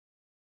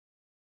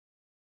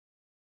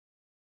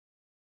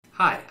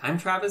Hi, I'm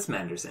Travis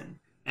Manderson,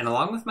 and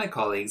along with my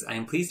colleagues, I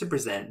am pleased to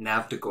present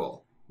Nav to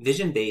Goal,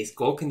 vision-based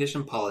goal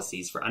condition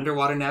policies for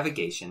underwater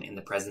navigation in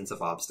the presence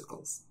of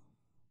obstacles.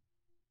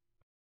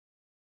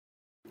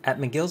 At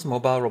McGill's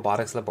Mobile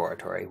Robotics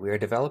Laboratory, we are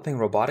developing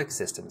robotic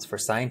systems for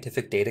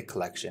scientific data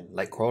collection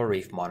like coral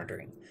reef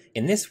monitoring.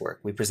 In this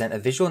work, we present a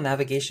visual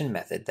navigation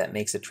method that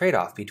makes a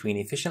trade-off between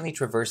efficiently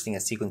traversing a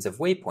sequence of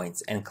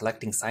waypoints and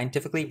collecting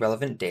scientifically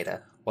relevant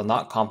data while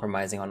not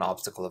compromising on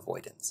obstacle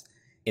avoidance.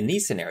 In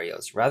these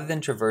scenarios, rather than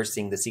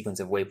traversing the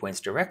sequence of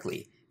waypoints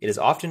directly, it is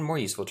often more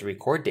useful to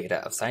record data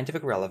of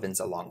scientific relevance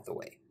along the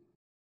way.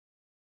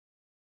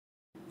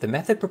 The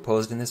method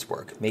proposed in this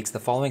work makes the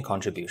following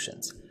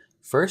contributions.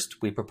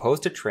 First, we propose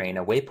to train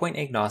a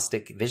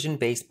waypoint-agnostic,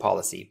 vision-based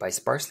policy by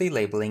sparsely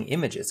labeling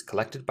images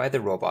collected by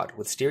the robot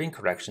with steering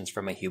corrections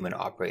from a human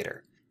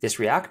operator. This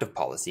reactive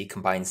policy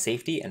combines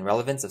safety and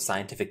relevance of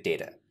scientific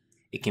data.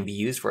 It can be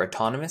used for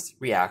autonomous,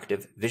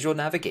 reactive, visual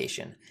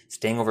navigation,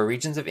 staying over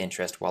regions of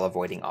interest while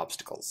avoiding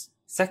obstacles.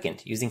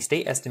 Second, using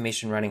state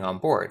estimation running on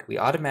board, we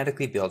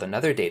automatically build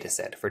another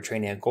dataset for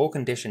training a goal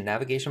condition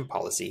navigation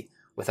policy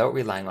without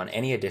relying on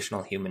any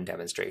additional human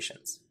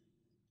demonstrations.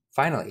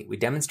 Finally, we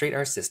demonstrate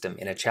our system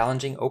in a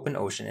challenging open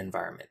ocean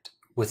environment,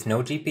 with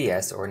no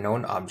GPS or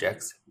known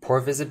objects,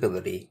 poor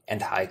visibility,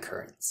 and high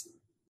currents.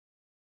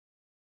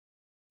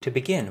 To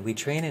begin, we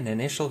train an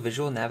initial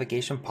visual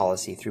navigation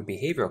policy through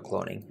behavioral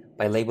cloning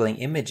by labeling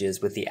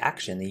images with the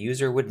action the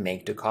user would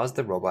make to cause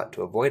the robot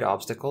to avoid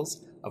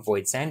obstacles,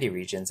 avoid sandy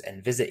regions,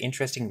 and visit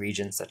interesting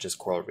regions such as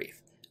coral reef.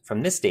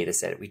 From this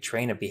dataset, we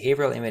train a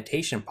behavioral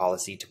imitation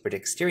policy to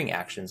predict steering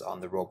actions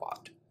on the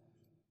robot.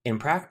 In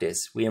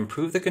practice, we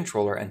improve the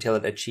controller until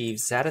it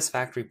achieves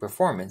satisfactory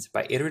performance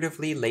by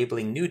iteratively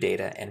labeling new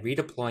data and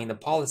redeploying the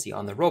policy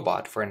on the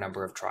robot for a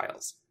number of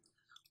trials.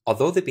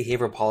 Although the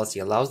behavioral policy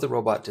allows the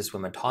robot to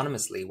swim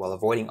autonomously while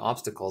avoiding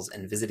obstacles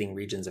and visiting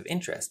regions of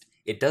interest,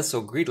 it does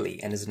so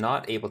greedily and is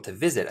not able to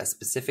visit a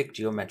specific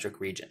geometric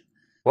region.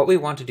 What we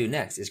want to do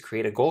next is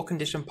create a goal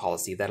condition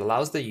policy that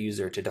allows the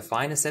user to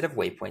define a set of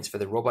waypoints for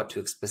the robot to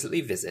explicitly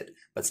visit,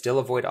 but still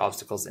avoid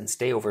obstacles and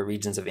stay over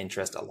regions of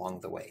interest along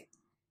the way.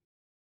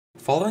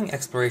 Following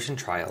exploration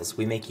trials,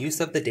 we make use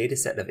of the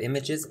dataset of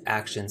images,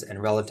 actions,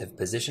 and relative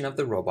position of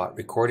the robot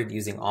recorded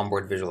using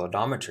onboard visual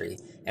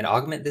odometry and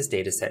augment this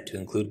dataset to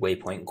include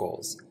waypoint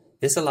goals.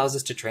 This allows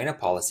us to train a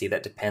policy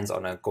that depends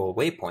on a goal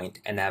waypoint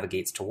and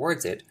navigates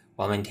towards it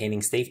while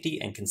maintaining safety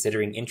and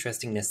considering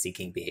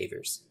interestingness-seeking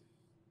behaviors.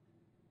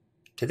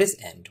 To this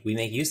end, we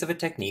make use of a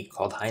technique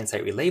called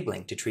Hindsight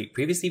Relabelling to treat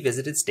previously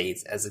visited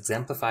states as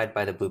exemplified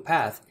by the blue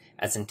path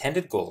as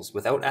intended goals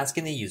without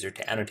asking the user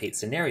to annotate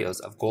scenarios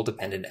of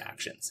goal-dependent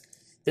actions.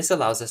 This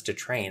allows us to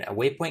train a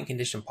waypoint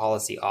condition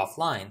policy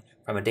offline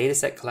from a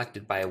dataset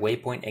collected by a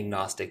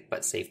waypoint-agnostic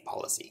but safe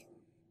policy.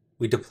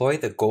 We deploy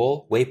the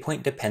goal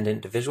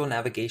waypoint-dependent visual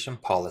navigation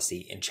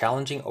policy in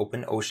challenging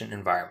open ocean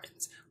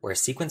environments where a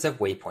sequence of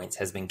waypoints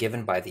has been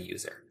given by the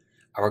user.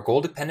 Our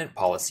goal-dependent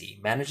policy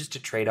manages to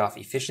trade off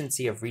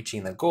efficiency of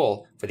reaching the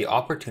goal for the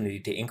opportunity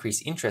to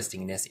increase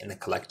interestingness in the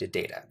collected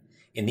data.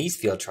 In these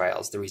field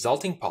trials, the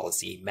resulting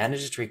policy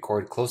manages to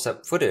record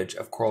close-up footage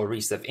of coral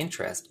reefs of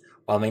interest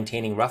while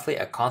maintaining roughly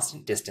a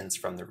constant distance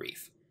from the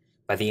reef.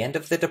 By the end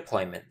of the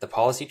deployment, the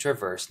policy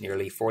traversed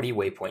nearly 40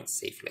 waypoints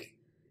safely.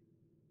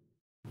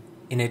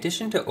 In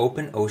addition to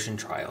open ocean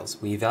trials,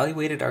 we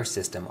evaluated our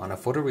system on a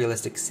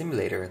photorealistic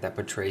simulator that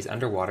portrays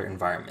underwater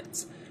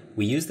environments.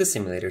 We use the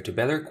simulator to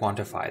better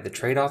quantify the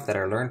trade-off that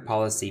our learned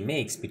policy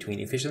makes between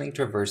efficiently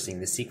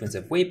traversing the sequence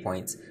of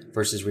waypoints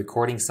versus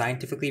recording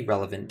scientifically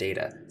relevant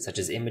data, such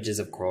as images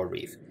of coral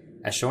reef.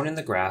 As shown in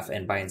the graph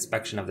and by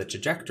inspection of the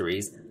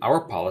trajectories,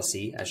 our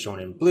policy, as shown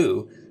in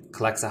blue,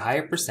 collects a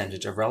higher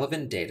percentage of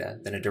relevant data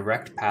than a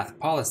direct path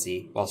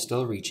policy while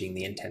still reaching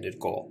the intended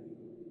goal.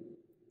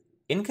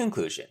 In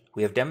conclusion,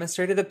 we have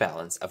demonstrated a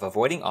balance of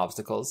avoiding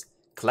obstacles,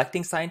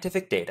 collecting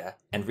scientific data,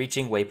 and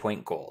reaching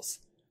waypoint goals.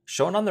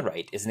 Shown on the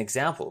right is an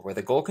example where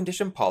the goal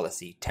condition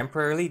policy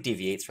temporarily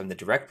deviates from the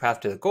direct path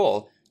to the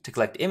goal to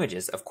collect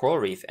images of coral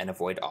reef and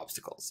avoid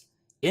obstacles.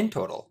 In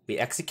total, we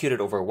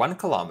executed over 1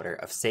 kilometer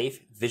of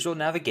safe visual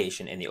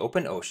navigation in the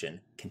open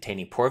ocean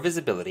containing poor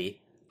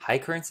visibility, high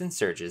currents and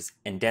surges,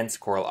 and dense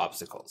coral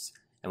obstacles.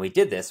 And we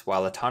did this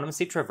while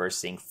autonomously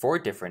traversing 4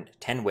 different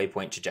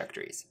 10-waypoint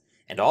trajectories.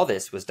 And all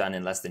this was done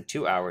in less than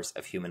 2 hours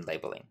of human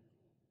labeling.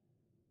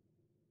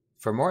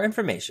 For more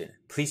information,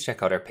 please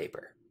check out our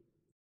paper.